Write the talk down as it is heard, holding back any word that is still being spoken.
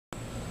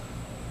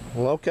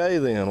Well, okay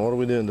then, what are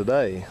we doing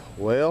today?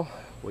 Well,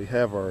 we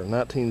have our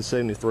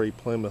 1973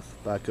 Plymouth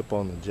back up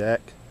on the jack,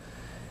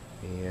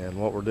 and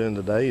what we're doing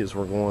today is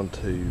we're going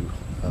to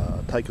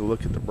take a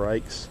look at the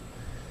brakes.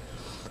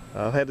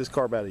 I've had this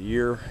car about a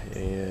year,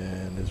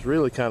 and it's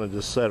really kind of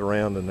just sat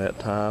around in that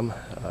time.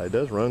 It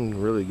does run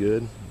really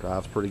good,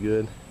 drives pretty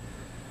good,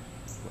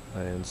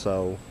 and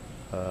so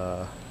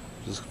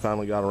just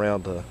finally got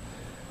around to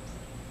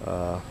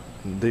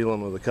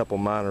dealing with a couple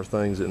minor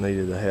things that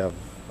needed to have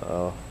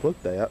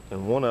looked at,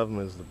 and one of them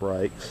is the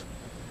brakes.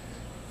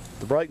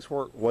 The brakes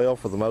work well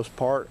for the most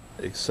part,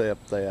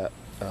 except that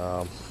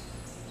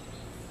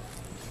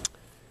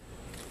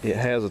it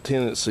has a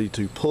tendency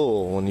to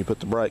pull when you put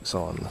the brakes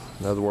on.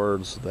 In other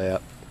words,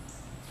 that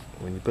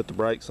when you put the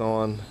brakes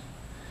on,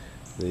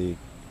 the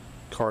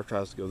car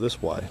tries to go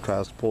this way,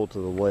 tries to pull to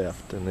the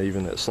left, and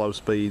even at slow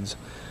speeds,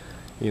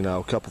 you know,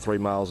 a couple 3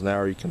 miles an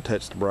hour, you can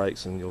touch the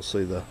brakes and you'll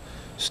see the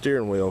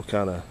steering wheel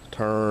kind of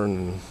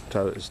turn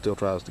and it still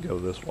tries to go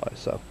this way.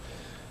 So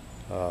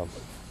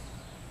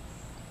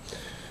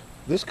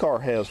this car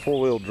has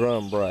 4-wheel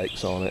drum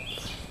brakes on it,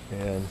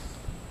 and you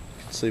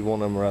can see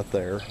one of them right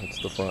there.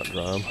 It's the front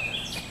drum,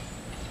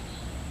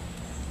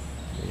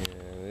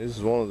 and this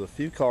is one of the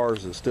few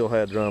cars that still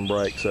had drum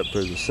brakes up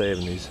through the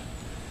 70s,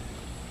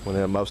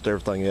 when most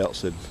everything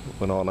else had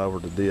went on over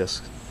to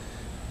disc.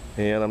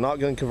 And I'm not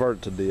going to convert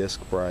it to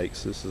disc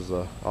brakes. This is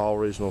a all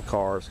original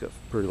car. It's got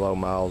pretty low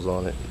miles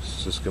on it.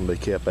 It's just going to be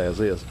kept as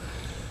is.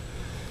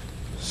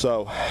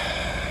 So,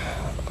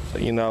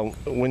 you know,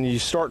 when you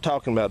start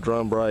talking about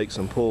drum brakes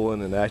and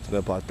pulling and acting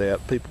up like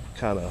that, people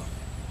kind of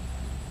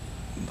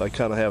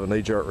have a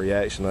knee-jerk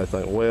reaction. They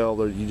think,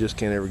 well, you just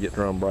can't ever get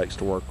drum brakes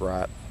to work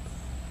right,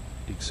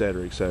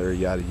 etc., etc.,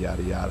 yada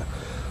yada yada.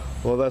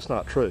 Well, that's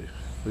not true.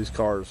 These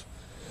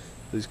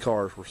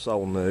cars were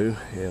so new,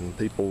 and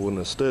people wouldn't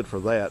have stood for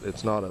that.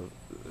 It's not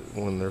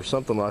when there's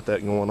something like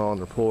that going on,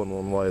 they're pulling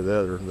one way or the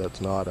other. That's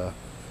not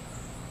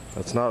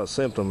a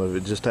symptom of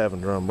it just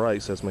having drum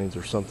brakes. That means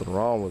there's something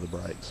wrong with the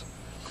brakes.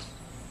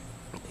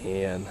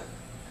 And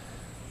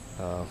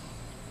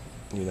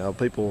you know,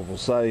 people will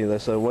say,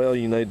 well,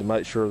 you need to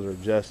make sure they're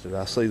adjusted.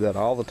 I see that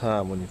all the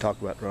time when you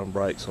talk about drum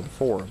brakes on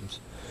forums.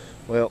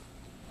 Well,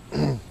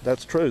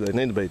 that's true, they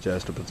need to be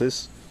adjusted, but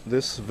this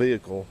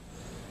vehicle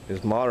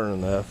is modern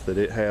enough that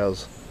it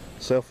has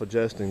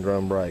self-adjusting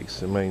drum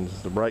brakes. It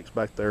means the brakes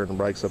back there and the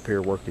brakes up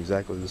here work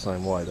exactly the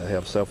same way. They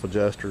have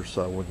self-adjusters,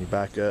 so when you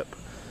back up,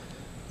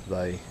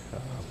 they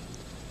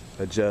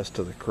adjust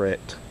to the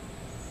correct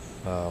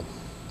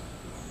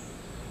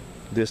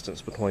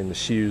distance between the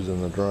shoes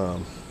and the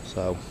drum.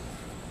 So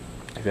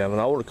if you have an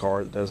older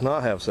car that does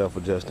not have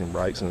self-adjusting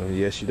brakes, and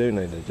yes, you do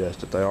need to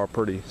adjust it, they are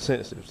pretty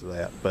sensitive to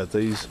that, but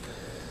these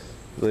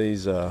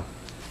are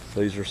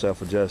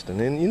self-adjusting.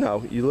 And you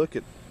know, you look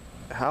at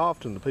how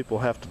often do people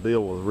have to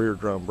deal with rear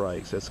drum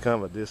brakes. That's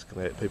kind of a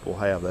disconnect people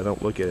have. They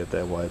don't look at it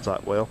that way. It's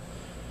like, well,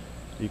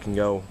 you can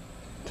go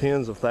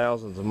tens of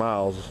thousands of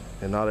miles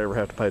and not ever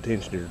have to pay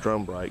attention to your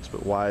drum brakes,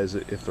 but why is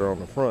it if they're on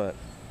the front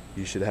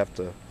you should have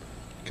to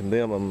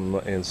condemn them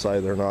and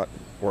say they're not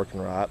working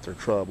right, they're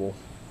trouble,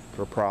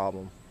 they're a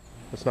problem?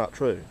 It's not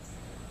true.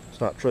 It's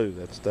not true.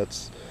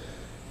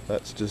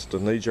 That's just a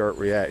knee-jerk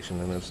reaction,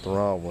 and it's the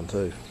wrong one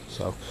too.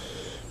 So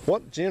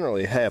what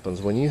generally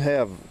happens when you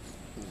have,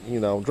 you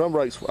know, drum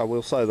brakes, I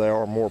will say they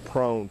are more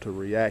prone to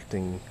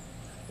reacting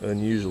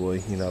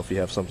unusually, you know, if you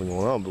have something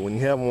going on. But when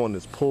you have one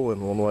that's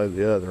pulling one way or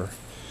the other,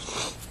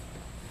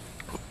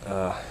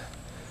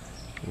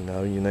 you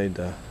know, you need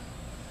to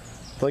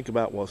think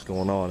about what's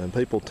going on. And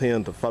people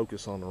tend to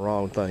focus on the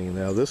wrong thing.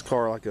 Now this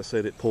car, like I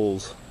said, it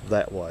pulls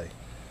that way,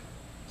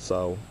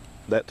 so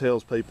that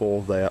tells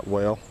people that,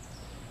 well,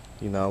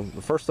 you know,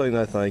 the first thing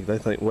they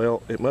think,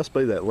 well, it must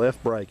be that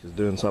left brake is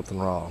doing something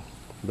wrong.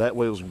 That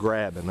wheel's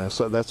grabbing. That's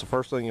the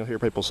first thing you'll hear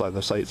people say.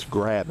 They say it's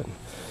grabbing.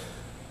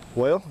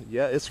 Well,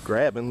 yeah, it's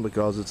grabbing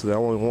because it's the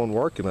only one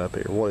working up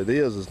here. What it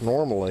is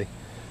normally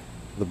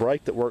the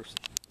brake that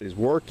is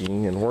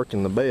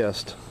working the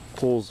best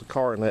pulls the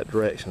car in that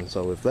direction.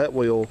 So if that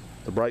wheel,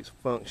 the brake's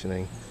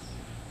functioning,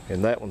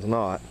 and that one's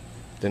not,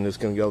 then it's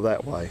going to go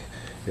that way.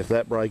 If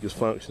that brake is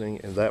functioning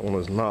and that one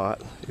is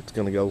not, it's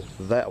going to go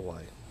that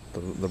way.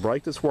 The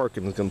brake that's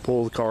working is going to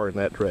pull the car in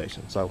that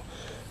direction. So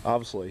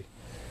obviously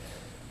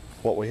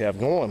what we have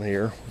going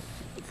here,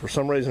 for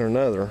some reason or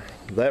another,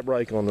 that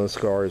brake on this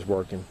car is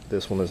working,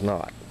 this one is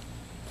not.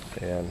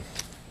 And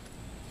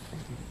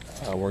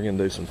we're going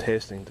to do some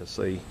testing to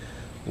see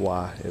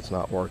why it's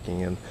not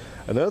working. And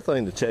another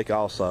thing to check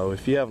also,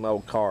 if you have an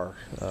old car,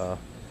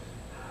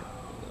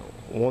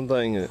 one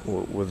thing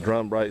with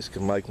drum brakes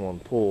can make one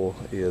pull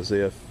is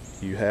if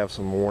you have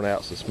some worn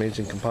out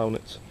suspension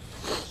components.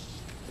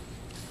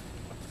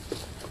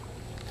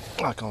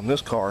 Like on this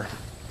car,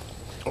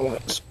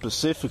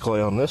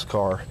 specifically on this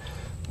car,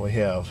 we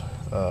have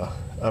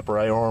upper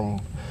A-arm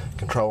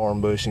control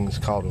arm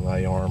bushings, called an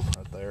A-arm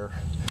right there.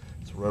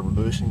 It's a rubber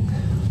bushing.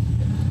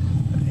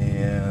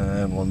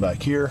 And one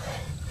back here.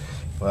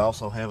 We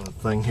also have a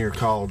thing here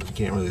called, you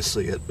can't really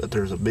see it, but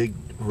there's a big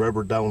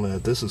rubber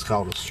donut. This is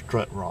called a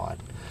strut rod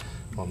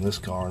on this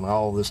car, and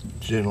all this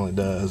generally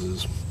does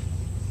is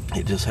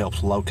it just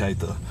helps locate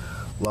the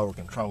lower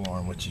control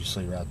arm, which you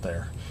see right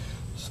there.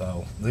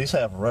 So these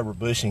have a rubber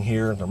bushing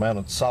here, and they're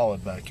mounted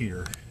solid back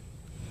here.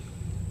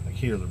 Back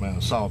here they're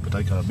mounted solid, but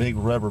they got a big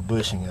rubber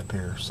bushing up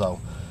here. So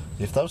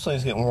if those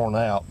things get worn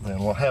out, then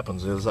what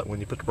happens is that when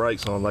you put the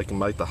brakes on, they can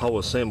make the whole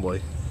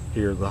assembly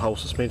here, the whole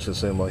suspension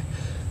assembly,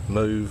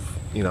 move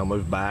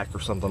back or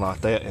something like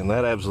that, and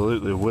that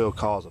absolutely will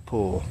cause a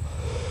pull.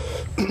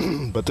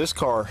 But this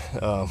car,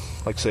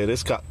 like I said,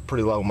 it's got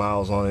pretty low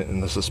miles on it,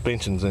 and the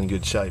suspension's in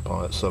good shape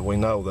on it, so we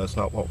know that's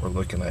not what we're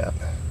looking at.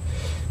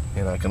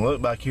 And I can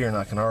look back here and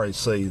I can already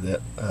see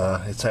that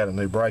it's had a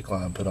new brake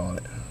line put on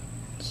it.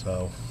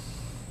 So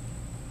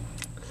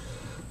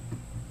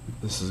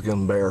this is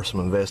going to bear some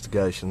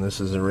investigation. This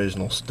is the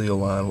original steel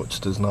line,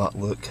 which does not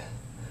look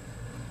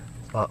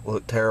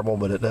terrible,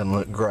 but it doesn't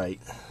look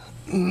great.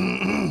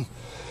 And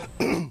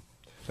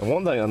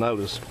one thing I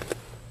noticed,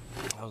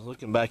 I was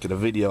looking back at a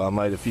video I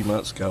made a few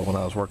months ago when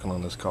I was working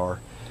on this car,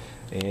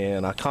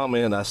 and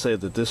I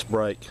said that this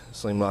brake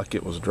seemed like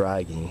it was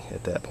dragging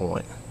at that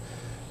point,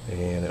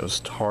 and it was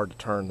hard to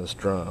turn this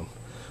drum.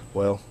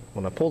 Well,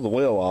 when I pulled the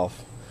wheel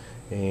off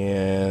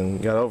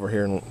and got over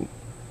here and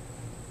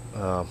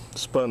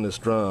spun this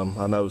drum,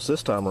 I noticed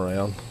this time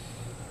around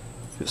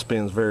it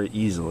spins very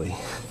easily.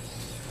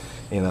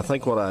 And I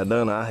think what I had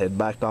done, I had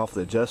backed off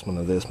the adjustment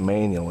of this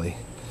manually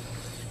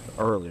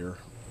earlier.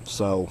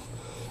 So,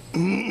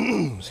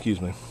 excuse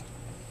me.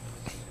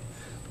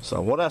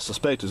 So what I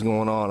suspect is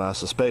going on, I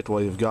suspect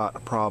we've got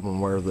a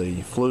problem where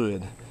the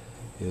fluid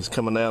is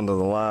coming down to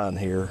the line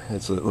here.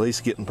 It's at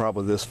least getting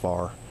probably this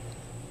far.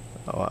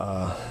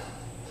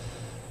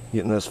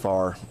 Getting this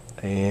far,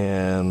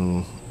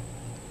 and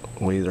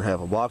we either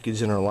have a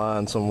blockage in our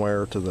line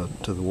somewhere to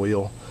the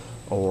wheel,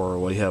 or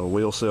we have a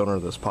wheel cylinder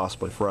that's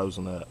possibly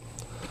frozen up.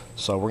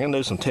 So we're going to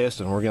do some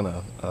testing. We're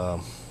going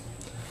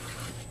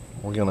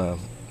to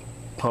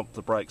pump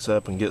the brakes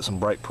up and get some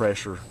brake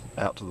pressure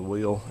out to the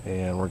wheel,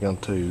 and we're going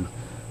to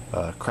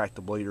crack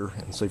the bleeder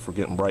and see if we're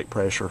getting brake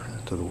pressure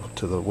to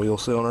the wheel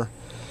cylinder,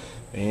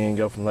 and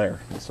go from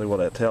there and see what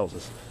that tells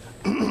us.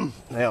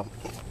 Now,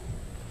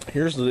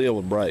 here's the deal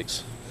with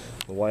brakes.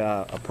 The way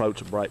I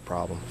approach a brake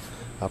problem.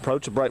 I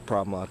approach a brake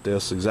problem like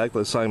this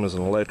exactly the same as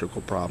an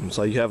electrical problem.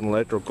 Say you have an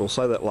electrical,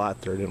 say that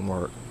light there didn't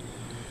work.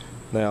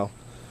 Now,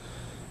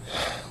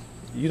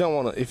 you don't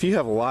want to, if you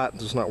have a light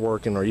that's not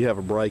working, or you have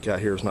a brake out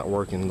here that's not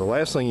working, the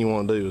last thing you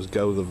want to do is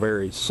go to the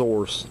very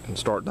source and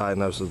start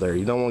diagnosis there.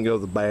 You don't want to go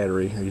to the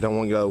battery, or you don't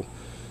want to go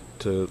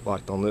to,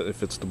 like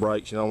if it's the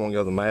brakes, you don't want to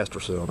go to the master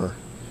cylinder.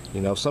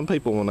 You know, some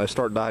people, when they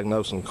start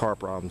diagnosing car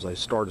problems, they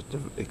start at the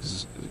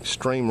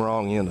extreme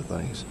wrong end of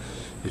things.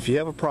 If you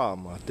have a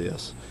problem like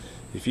this,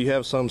 if you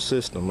have some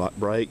system like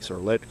brakes or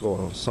electrical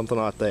or something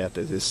like that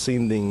that is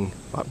sending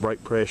like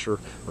brake pressure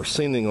or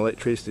sending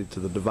electricity to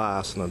the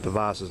device, and the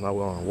device is no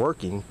longer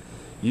working,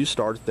 you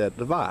start at that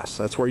device.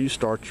 That's where you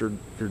start your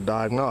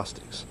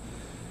diagnostics.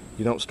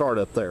 You don't start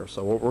up there.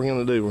 So what we're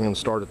going to do, we're going to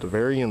start at the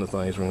very end of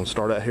things. We're going to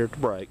start out here at the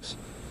brakes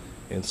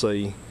and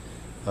see,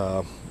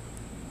 we're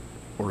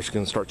just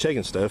going to start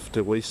checking stuff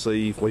till we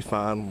see if we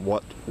find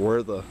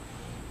where the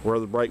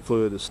brake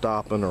fluid is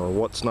stopping, or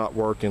what's not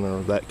working,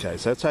 or that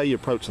case. That's how you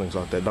approach things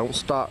like that. Don't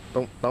stop.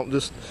 Don't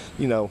just,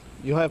 you'll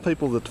have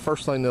people that the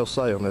first thing they'll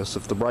say on this,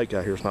 if the brake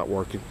out here is not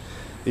working,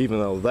 even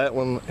though that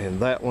one and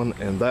that one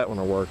and that one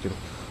are working,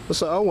 they'll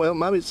say, oh well,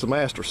 maybe it's the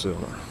master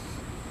cylinder.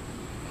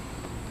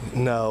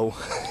 No,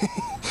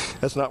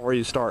 that's not where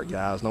you start,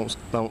 guys. Don't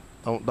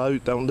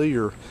do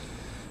your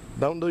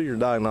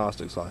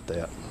diagnostics like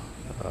that.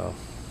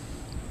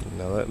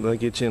 That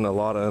gets you in a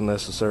lot of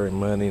unnecessary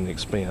money and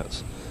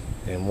expense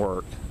and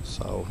work,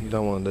 so you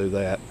don't want to do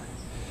that.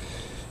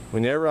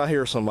 Whenever I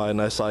hear somebody and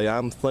they say,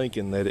 I'm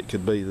thinking that it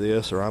could be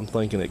this, or I'm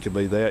thinking it could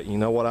be that, you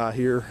know what I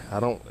hear?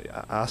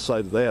 I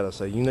say to that, I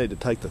say, you need to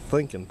take the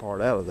thinking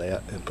part out of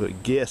that and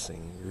put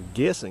guessing. You're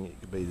guessing it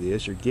could be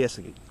this, you're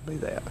guessing it could be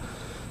that.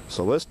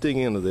 So let's dig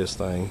into this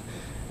thing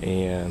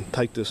and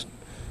take this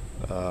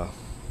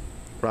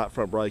right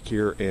front brake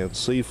here and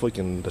see if we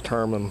can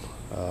determine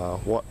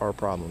what our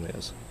problem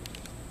is.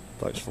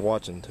 Thanks for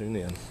watching. Tune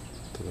in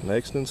to the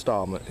next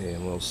installment,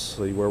 and we'll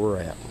see where we're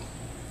at.